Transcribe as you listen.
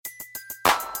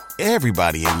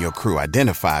Everybody in your crew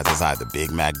identifies as either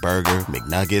Big Mac Burger,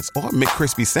 McNuggets, or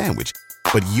McCrispy Sandwich.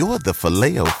 But you're the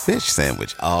Filet-O-Fish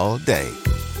Sandwich all day.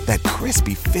 That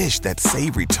crispy fish, that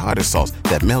savory tartar sauce,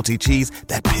 that melty cheese,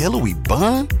 that pillowy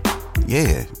bun.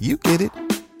 Yeah, you get it.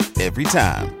 Every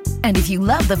time. And if you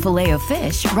love the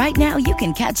Filet-O-Fish, right now you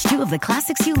can catch two of the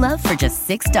classics you love for just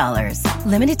 $6.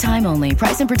 Limited time only.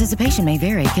 Price and participation may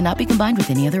vary. Cannot be combined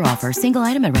with any other offer. Single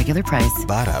item at regular price.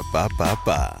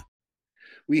 Ba-da-ba-ba-ba.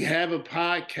 We have a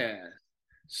podcast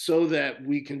so that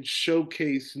we can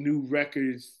showcase new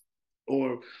records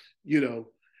or, real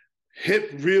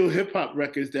hip hop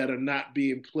records that are not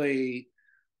being played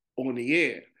on the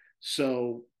air.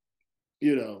 So,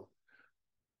 you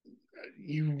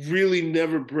really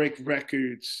never break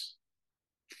records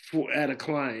at a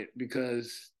client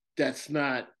because that's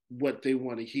not what they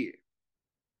want to hear.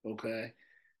 Okay?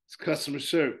 It's customer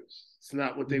service. It's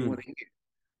not what they want to hear.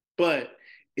 But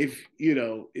if you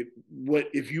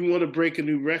want to break a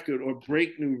new record or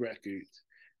break new records,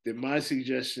 then my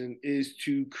suggestion is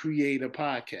to create a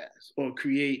podcast or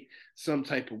create some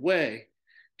type of way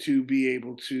to be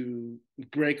able to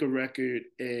break a record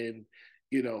and,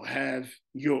 have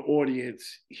your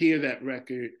audience hear that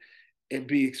record and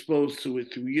be exposed to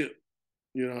it through you.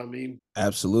 You know what I mean?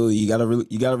 Absolutely. You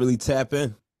gotta really tap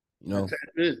in. Tap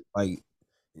in. Like,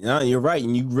 you're right,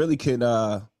 and you really can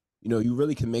you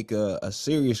really can make a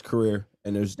serious career.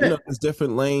 And there's there's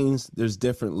different lanes, there's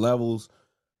different levels.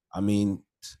 I mean,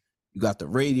 you got the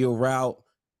radio route.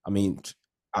 I mean,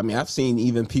 I've seen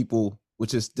even people,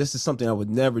 this is something I would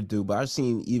never do, but I've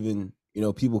seen even,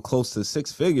 people close to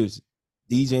six figures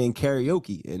DJing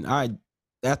karaoke. And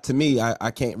that to me,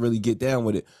 I can't really get down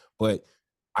with it, but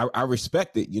I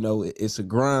respect it. It's a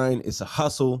grind, it's a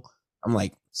hustle. I'm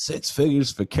like, 6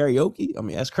 figures for karaoke? I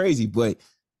mean, that's crazy, but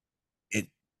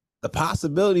the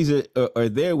possibilities are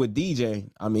there with DJing.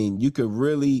 I mean, you could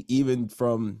really, even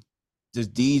from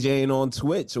just DJing on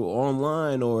Twitch or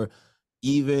online or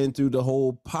even through the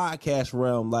whole podcast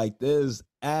realm, like there's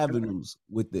avenues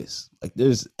with this. Like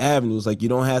there's avenues. Like you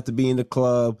don't have to be in the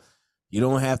club. You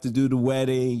don't have to do the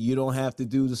wedding. You don't have to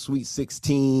do the Sweet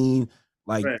 16.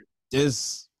 Like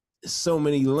there's so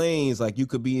many lanes. Like you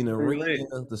could be in the arena,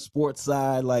 the sports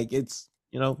side. Like it's,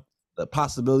 the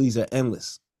possibilities are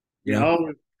endless. Yeah.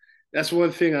 That's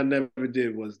one thing I never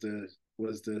did was the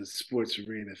sports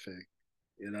arena thing.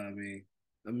 You know what I mean?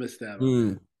 I missed that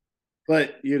one.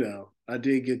 But, I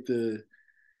did get the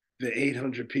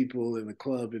 800 people in the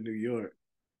club in New York.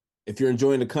 If you're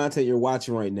enjoying the content you're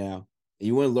watching right now and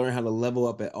you want to learn how to level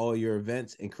up at all your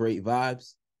events and create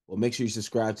vibes, well, make sure you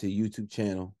subscribe to the YouTube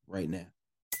channel right now.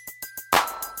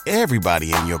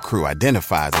 Everybody in your crew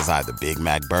identifies as either Big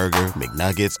Mac Burger,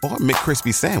 McNuggets, or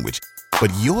McCrispy Sandwich.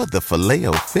 But you're the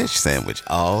Filet-O-Fish Sandwich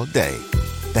all day.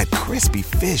 That crispy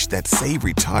fish, that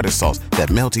savory tartar sauce, that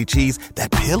melty cheese,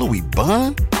 that pillowy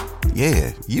bun.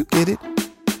 Yeah, you get it.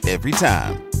 Every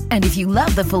time. And if you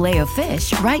love the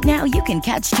Filet-O-Fish, right now you can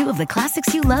catch two of the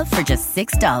classics you love for just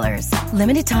 $6.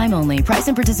 Limited time only. Price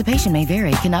and participation may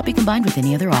vary. Cannot be combined with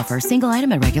any other offer. Single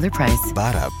item at regular price.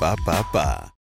 Ba-da-ba-ba-ba.